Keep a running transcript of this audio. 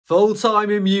Full time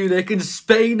in Munich, and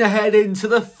Spain head into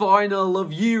the final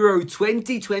of Euro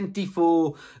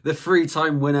 2024. The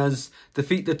three-time winners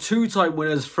defeat the two-time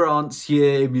winners France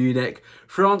here in Munich.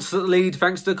 France at the lead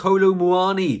thanks to Kolo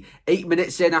Muani. 8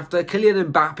 minutes in after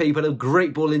Kylian Mbappe put a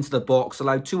great ball into the box,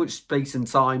 allowed too much space and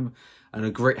time, and a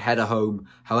great header home.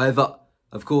 However,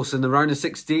 of course, in the round of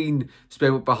 16,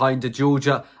 Spain went behind to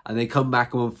Georgia and they come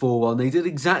back and won 4-1. They did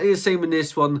exactly the same in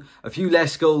this one. A few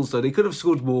less goals, though. They could have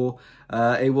scored more.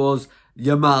 It was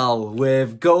Yamal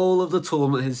with goal of the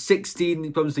tournament. His 16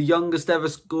 becomes the youngest ever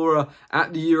scorer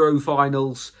at the Euro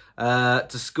finals to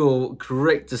score.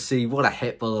 Great to see. What a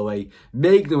hit, by the way.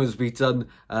 Maignan was beaten,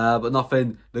 but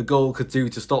nothing the goal could do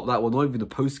to stop that one. Not even the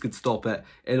post could stop it.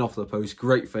 In off the post.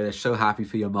 Great finish. So happy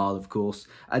for Yamal, of course.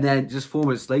 And then just 4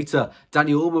 minutes later, Dani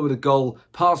Olmo with a goal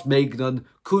past Maignan.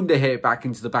 Koundé hit it back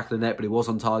into the back of the net, but it was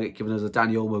on target, giving us a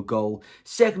Dani Olmo goal.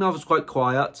 Second half was quite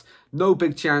quiet. No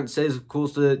big chances. Of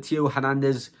course, the Theo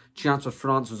Hernandez chance for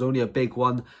France was only a big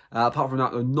one. Apart from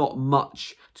that, though, not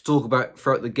much to talk about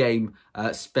throughout the game.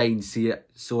 Spain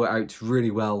saw it out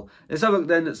really well. Let's have a look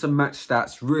then at some match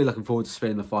stats. Really looking forward to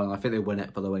Spain in the final. I think they win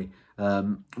it, by the way.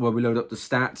 When we load up the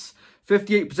stats.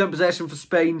 58% possession for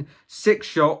Spain, 6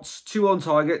 shots, 2 on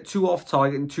target, 2 off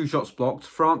target, and 2 shots blocked.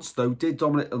 France, though, did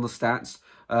dominate on the stats.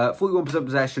 41%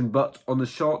 possession, but on the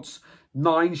shots,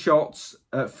 9 shots,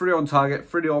 3 on target,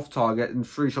 3 off target, and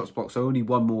 3 shots blocked. So only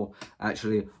 1 more,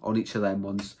 actually, on each of them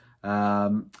ones.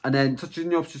 And then touching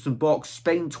the opposition box,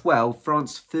 Spain 12,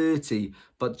 France 30,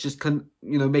 but just couldn't,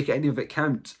 make any of it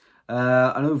count.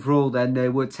 And overall, then,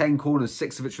 there were 10 corners,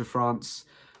 6 of which were France.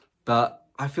 But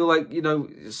I feel like,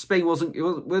 Spain wasn't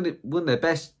their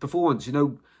best performance,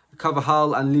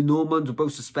 Carvajal and Lenormand were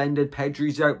both suspended.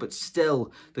 Pedri's out, but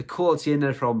still, the quality in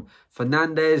there from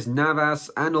Fernandez, Navas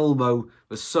and Olmo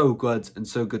was so good and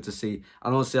so good to see.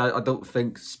 And honestly, I don't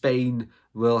think Spain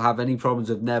will have any problems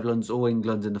with Netherlands or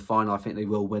England in the final. I think they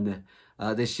will win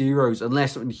it. This Euros,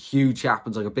 unless something huge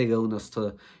happens, like a big illness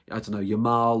to,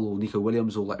 Yamal or Nico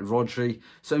Williams or like Rodri.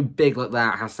 Something big like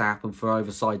that has to happen for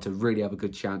either side to really have a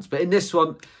good chance. But in this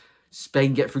one,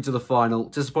 Spain get through to the final.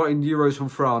 Disappointing Euros from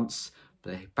France.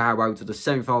 They bow out to the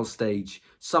semi-final stage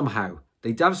somehow.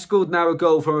 They have scored now a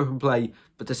goal from open play,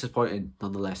 but disappointing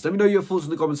nonetheless. Let me know your thoughts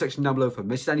in the comment section down below if I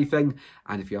missed anything.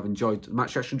 And if you have enjoyed the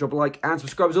match reaction, drop a like and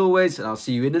subscribe as always. And I'll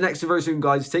see you in the next video soon,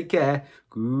 guys. Take care.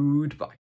 Goodbye.